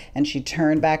back, and she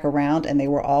turned back around, and they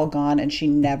were all gone, and she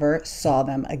never saw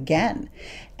them again.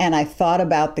 And I thought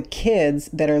about the kids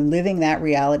that are living that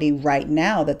reality right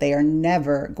now, that they are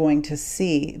never going to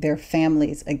see their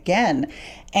families again.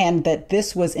 And that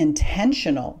this was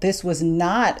intentional. This was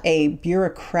not a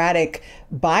bureaucratic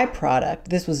byproduct.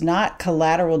 This was not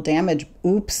collateral damage.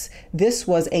 Oops. This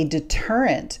was a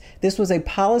deterrent. This was a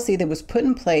policy that was put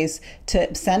in place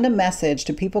to send a message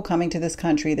to people coming to this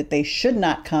country that they should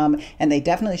not come, and they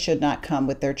definitely should not come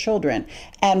with their children.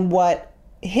 And what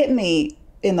hit me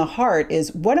in the heart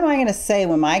is, what am I going to say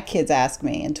when my kids ask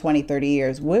me in 20, 30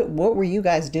 years, what were you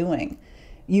guys doing?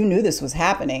 You knew this was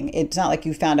happening. It's not like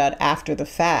you found out after the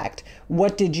fact.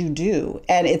 What did you do?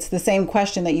 And it's the same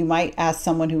question that you might ask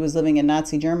someone who was living in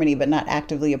Nazi Germany, but not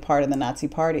actively a part of the Nazi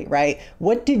party, right?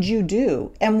 What did you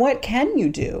do? And what can you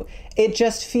do? It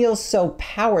just feels so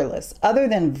powerless. Other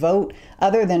than vote,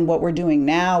 other than what we're doing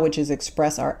now, which is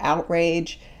express our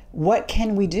outrage, what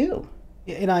can we do?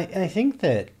 And I think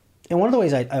that, and one of the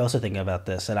ways I also think about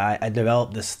this, and I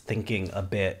developed this thinking a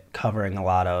bit covering a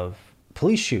lot of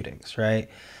police shootings, right?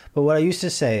 But what I used to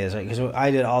say is, because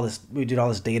we did all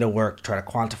this data work to try to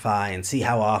quantify and see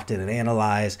how often and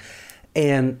analyze,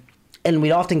 and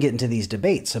we'd often get into these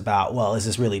debates about, well, is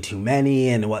this really too many,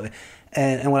 and what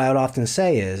I would often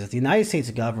say is, if the United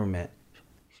States government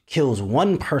kills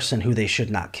one person who they should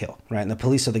not kill, right, and the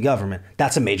police are the government,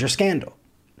 that's a major scandal.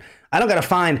 I don't got to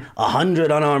find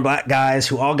 100 unarmed black guys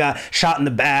who all got shot in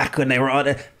the back when they were on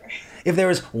it. If there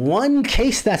is one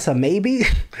case that's a maybe,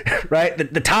 right,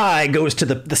 the tie goes to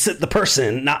the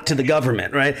person, not to the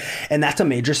government, right? And that's a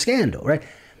major scandal, right?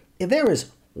 If there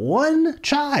is one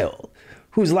child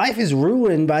whose life is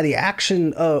ruined by the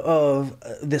action of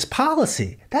this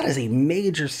policy, that is a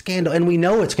major scandal. And we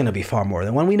know it's going to be far more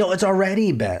than one. We know it's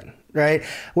already been, right?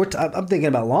 I'm thinking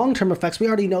about long-term effects. We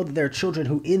already know that there are children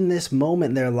who in this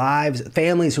moment, their lives,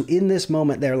 families who in this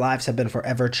moment, their lives have been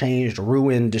forever changed,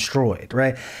 ruined, destroyed,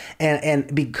 right?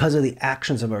 And because of the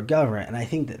actions of our government. And I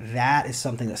think that is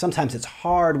something that sometimes it's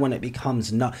hard when it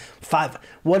becomes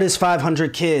what is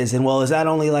 500 kids? And well, is that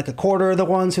only like a quarter of the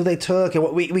ones who they took? And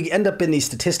we end up in these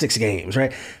statistics games,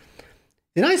 right?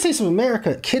 The United States of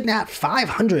America kidnapped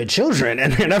 500 children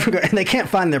and they can't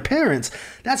find their parents.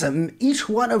 Each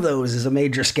one of those is a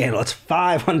major scandal. It's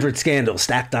 500 scandals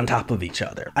stacked on top of each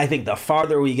other. I think the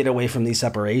farther we get away from these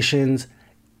separations,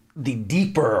 the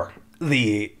deeper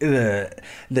the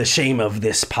shame of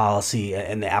this policy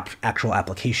and the actual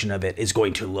application of it is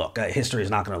going to look. History is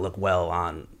not going to look well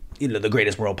on the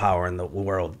greatest world power in the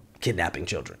world kidnapping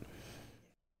children.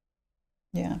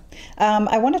 Yeah.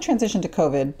 I want to transition to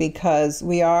COVID because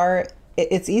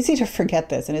it's easy to forget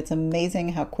this, and it's amazing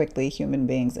how quickly human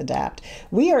beings adapt.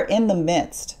 We are in the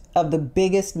midst of the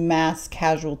biggest mass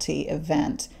casualty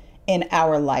event in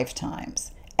our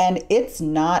lifetimes, and it's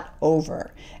not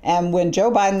over. And when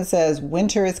Joe Biden says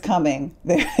winter is coming,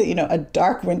 a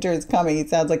dark winter is coming, it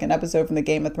sounds like an episode from the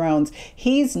Game of Thrones.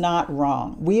 He's not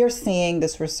wrong. We are seeing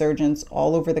this resurgence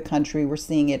all over the country. We're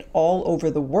seeing it all over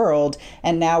the world.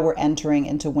 And now we're entering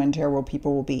into winter where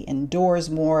people will be indoors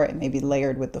more and maybe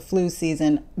layered with the flu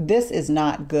season. This is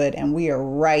not good. And we are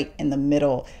right in the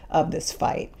middle of this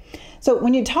fight. So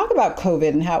when you talk about COVID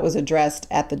and how it was addressed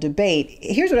at the debate,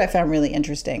 here's what I found really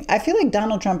interesting. I feel like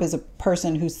Donald Trump is a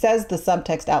person who says the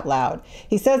subtext out loud.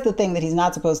 He says the thing that he's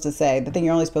not supposed to say, the thing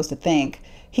you're only supposed to think.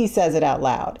 He says it out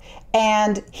loud.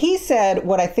 And he said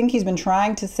what I think he's been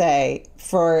trying to say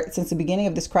since the beginning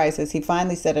of this crisis. He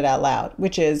finally said it out loud,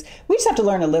 which is we just have to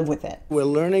learn to live with it. We're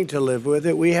learning to live with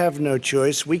it. We have no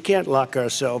choice. We can't lock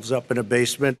ourselves up in a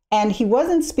basement. And he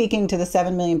wasn't speaking to the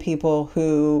 7 million people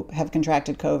who have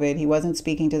contracted COVID. He wasn't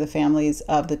speaking to the families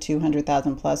of the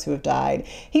 200,000 plus who have died.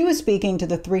 He was speaking to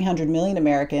the 300 million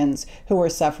Americans who are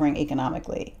suffering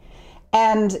economically.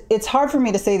 And it's hard for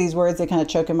me to say these words. They kind of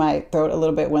choke in my throat a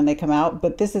little bit when they come out.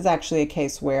 But this is actually a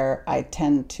case where I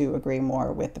tend to agree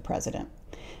more with the president.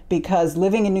 Because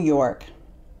living in New York,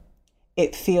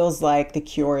 it feels like the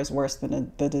cure is worse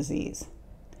than the disease.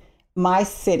 My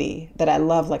city that I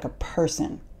love like a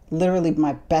person, literally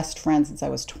my best friend since I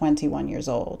was 21 years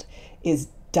old, is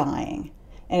dying.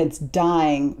 And it's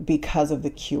dying because of the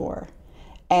cure.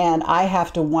 And I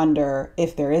have to wonder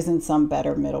if there isn't some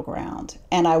better middle ground.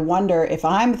 And I wonder if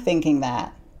I'm thinking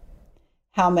that,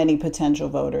 how many potential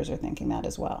voters are thinking that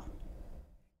as well.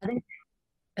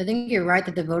 I think you're right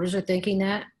that the voters are thinking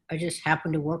that. I just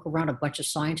happen to work around a bunch of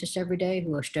scientists every day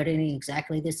who are studying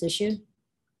exactly this issue.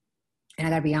 And I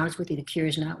gotta be honest with you, the cure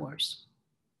is not worse.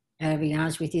 I gotta be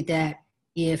honest with you that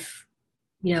if,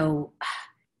 you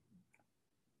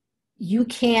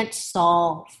can't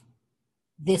solve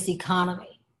this economy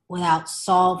without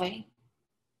solving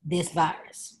this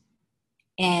virus.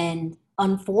 And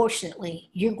unfortunately,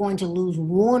 you're going to lose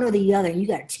one or the other. You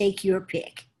got to take your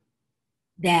pick.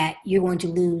 That you're going to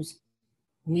lose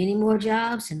many more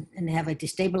jobs and have a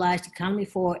destabilized economy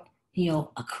for, a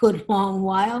good long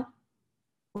while,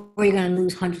 or you're going to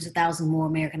lose hundreds of thousands more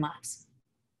American lives.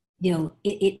 You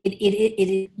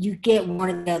get one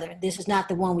or the other. This is not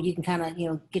the one where you can kind of,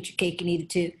 get your cake and eat it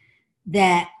too.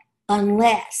 That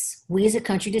unless we as a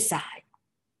country decide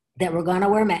that we're going to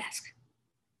wear masks,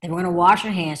 that we're going to wash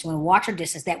our hands, we're going to watch our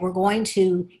distance, that we're going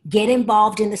to get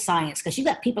involved in the science, because you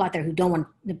got people out there who don't want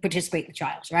to participate in the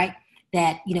trials, right?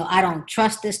 That, I don't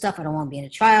trust this stuff. I don't want to be in the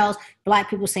trials. Black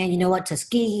people saying, you know what,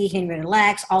 Tuskegee, Henrietta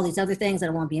Lacks, all these other things, I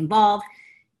don't want to be involved.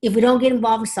 If we don't get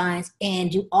involved in science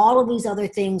and do all of these other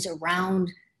things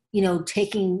around,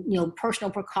 taking,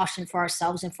 personal precaution for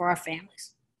ourselves and for our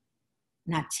families,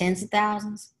 not tens of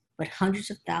thousands, but hundreds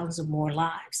of thousands of more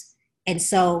lives. And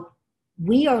so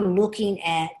we are looking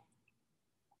at,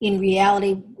 in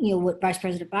reality, what Vice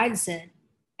President Biden said,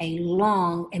 a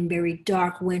long and very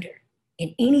dark winter.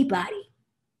 And anybody,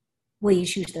 whether you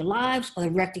choose their lives or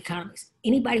their wrecked economies,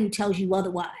 anybody who tells you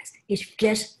otherwise is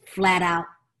just flat out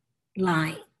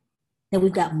lying. That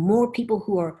we've got more people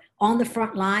who are on the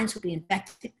front lines who will be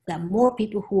infected. We've got more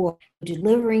people who are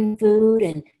delivering food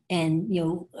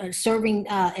and serving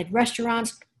at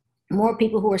restaurants. More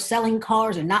people who are selling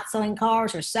cars or not selling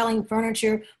cars or selling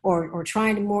furniture or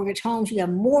trying to mortgage homes. You have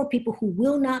more people who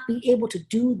will not be able to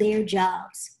do their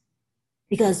jobs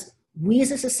because we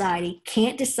as a society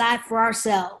can't decide for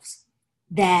ourselves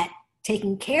that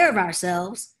taking care of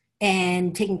ourselves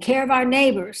and taking care of our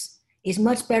neighbors is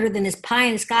much better than this pie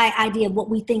in the sky idea of what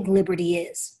we think liberty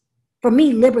is. For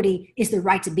me, liberty is the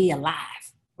right to be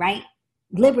alive, right?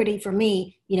 Liberty for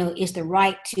me, is the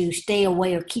right to stay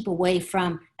away or keep away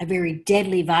from a very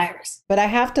deadly virus. But I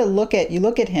have to look at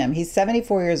him. He's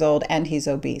 74 years old and he's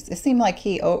obese. It seemed like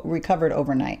he recovered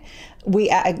overnight.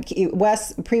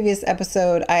 Wes, previous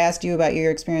episode, I asked you about your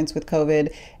experience with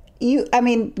COVID.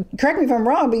 Correct me if I'm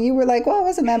wrong, but you were like, well, it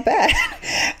wasn't that bad.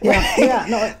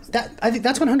 I think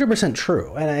that's 100%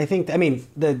 true. And I think,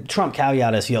 the Trump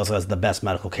caveat is he also has the best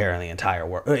medical care in the entire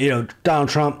world. Donald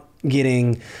Trump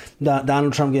getting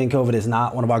COVID is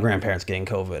not one of our grandparents getting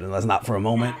COVID, and that's not for a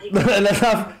moment. He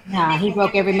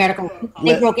broke every medical.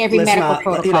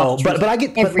 Protocol. But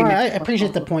I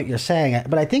appreciate the point you're saying.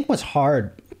 But I think what's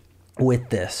hard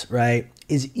with this, right,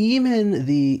 is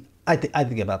even I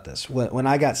think about this when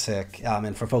I got sick,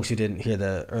 and for folks who didn't hear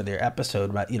the earlier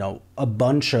episode, right, a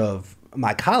bunch of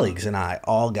my colleagues and I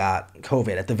all got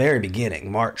COVID at the very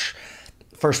beginning,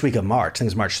 first week of March. I think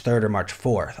it was March 3rd or March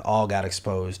 4th, all got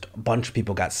exposed. A bunch of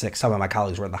people got sick. Some of my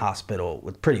colleagues were in the hospital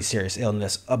with pretty serious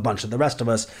illness. A bunch of the rest of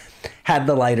us had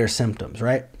the lighter symptoms,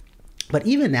 right? But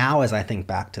even now, as I think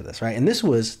back to this, right, and this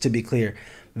was, to be clear,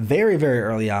 very, very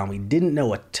early on, we didn't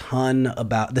know a ton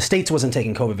about, the States wasn't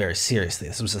taking COVID very seriously.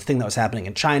 This was a thing that was happening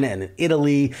in China and in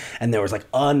Italy, and there was like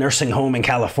a nursing home in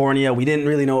California. We didn't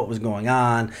really know what was going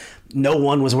on. No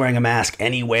one was wearing a mask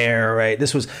anywhere, right?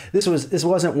 This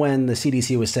wasn't when the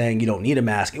CDC was saying you don't need a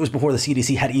mask. It was before the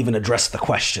CDC had even addressed the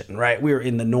question, right? We were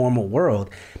in the normal world.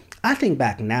 I think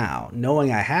back now,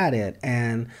 knowing I had it,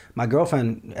 and my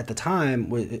girlfriend at the time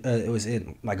was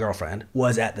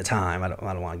at the time. I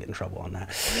don't want to get in trouble on that.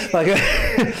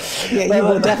 You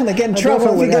will definitely get in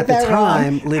trouble if you get that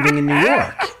wrong. Living in New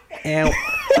York, and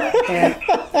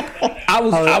I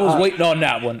was waiting on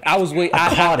that one. I was waiting.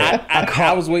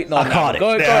 I was waiting on that one.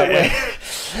 Go ahead.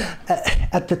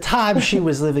 At the time, she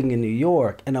was living in New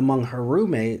York, and among her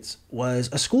roommates was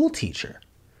a school teacher.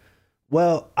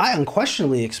 Well, I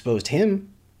unquestionably exposed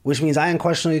him, which means I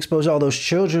unquestionably exposed all those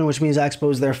children, which means I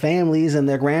exposed their families and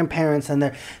their grandparents,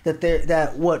 and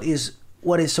what is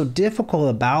so difficult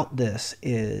about this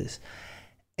is,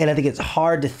 and I think it's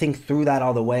hard to think through that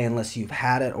all the way unless you've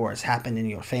had it or it's happened in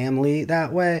your family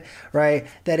that way, right?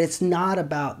 That it's not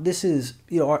about, this is,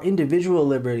 our individual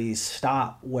liberties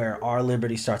stop where our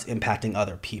liberty starts impacting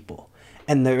other people.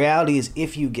 And the reality is,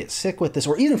 if you get sick with this,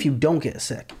 or even if you don't get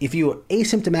sick, if you're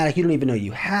asymptomatic, you don't even know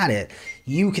you had it,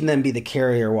 you can then be the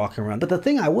carrier walking around. But the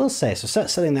thing I will say, so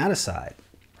setting that aside,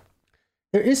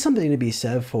 there is something to be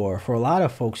said for a lot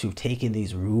of folks who've taken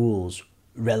these rules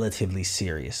relatively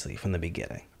seriously from the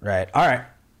beginning, right? All right,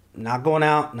 not going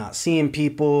out, not seeing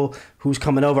people, who's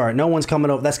coming over? No one's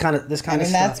coming over. That's kind of this kind of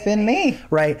stuff. That's been me.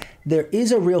 Right. There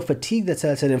is a real fatigue that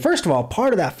sets in. And first of all,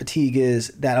 part of that fatigue is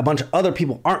that a bunch of other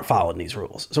people aren't following these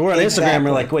rules. So we're on Instagram,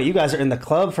 we're like, wait, you guys are in the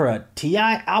club for a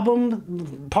T.I.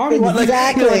 album party?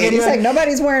 Exactly. It's like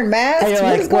nobody's wearing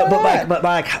masks.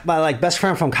 My best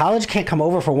friend from college can't come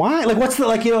over for wine? Like, what's the,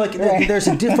 right. There's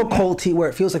a difficulty where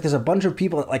it feels like there's a bunch of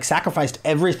people that like sacrificed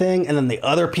everything and then the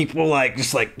other people like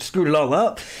just like screwed it all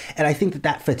up. And I think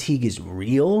that fatigue is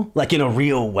real, like in a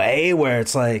real way, where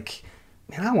it's like,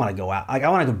 man, I want to go out. Like, I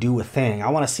want to go do a thing. I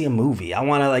want to see a movie. I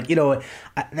want to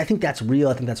I think that's real.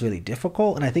 I think that's really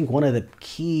difficult. And I think one of the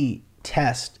key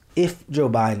tests, if Joe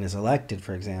Biden is elected,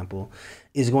 for example,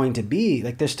 is going to be,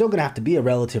 like, there's still going to have to be a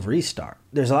relative restart.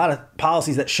 There's a lot of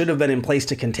policies that should have been in place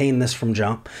to contain this from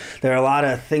jump. There are a lot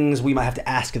of things we might have to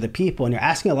ask of the people. And you're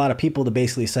asking a lot of people to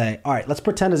basically say, all right, let's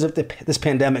pretend as if this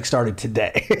pandemic started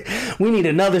today. We need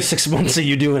another 6 months of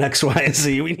you doing X, Y, and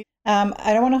Z.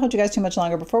 I don't want to hold you guys too much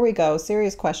longer. Before we go,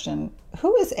 serious question.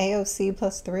 Who is AOC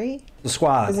plus 3? The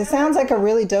Squad. Because it sounds like a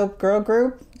really dope girl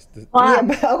group.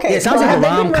 Okay. It sounds like a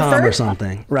rom-com or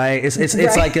something, right? It's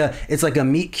right. it's like a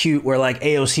meet cute where like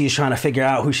AOC is trying to figure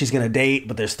out who she's gonna date,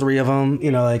 but there's 3 of them.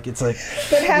 It's like.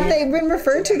 But have they been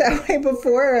referred to that way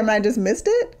before? Or I just missed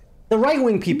it? The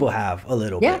right-wing people have a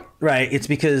little bit, right? It's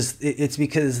because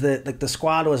the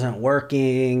Squad wasn't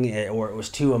working, or it was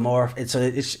too amorphous.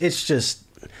 It's just.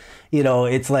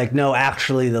 It's like, no,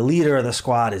 actually, the leader of the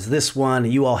Squad is this one.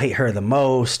 And you all hate her the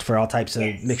most for all types of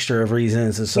mixture of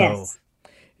reasons, and so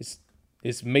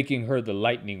it's making her the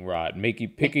lightning rod,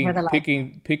 picking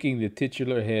the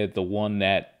titular head, the one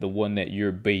that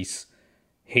your base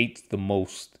hates the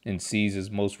most and sees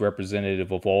as most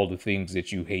representative of all the things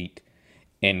that you hate,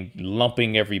 and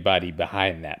lumping everybody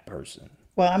behind that person.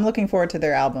 Well, I'm looking forward to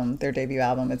their debut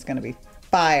album. It's going to be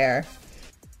fire.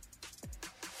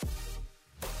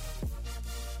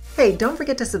 Hey, don't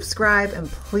forget to subscribe and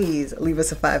please leave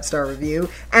us a 5-star review.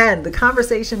 And the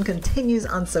conversation continues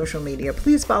on social media.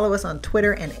 Please follow us on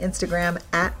Twitter and Instagram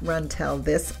at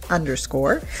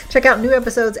RunTellThis_. Check out new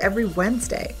episodes every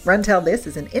Wednesday. Run Tell This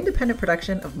is an independent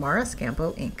production of Mara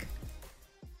Scampo, Inc.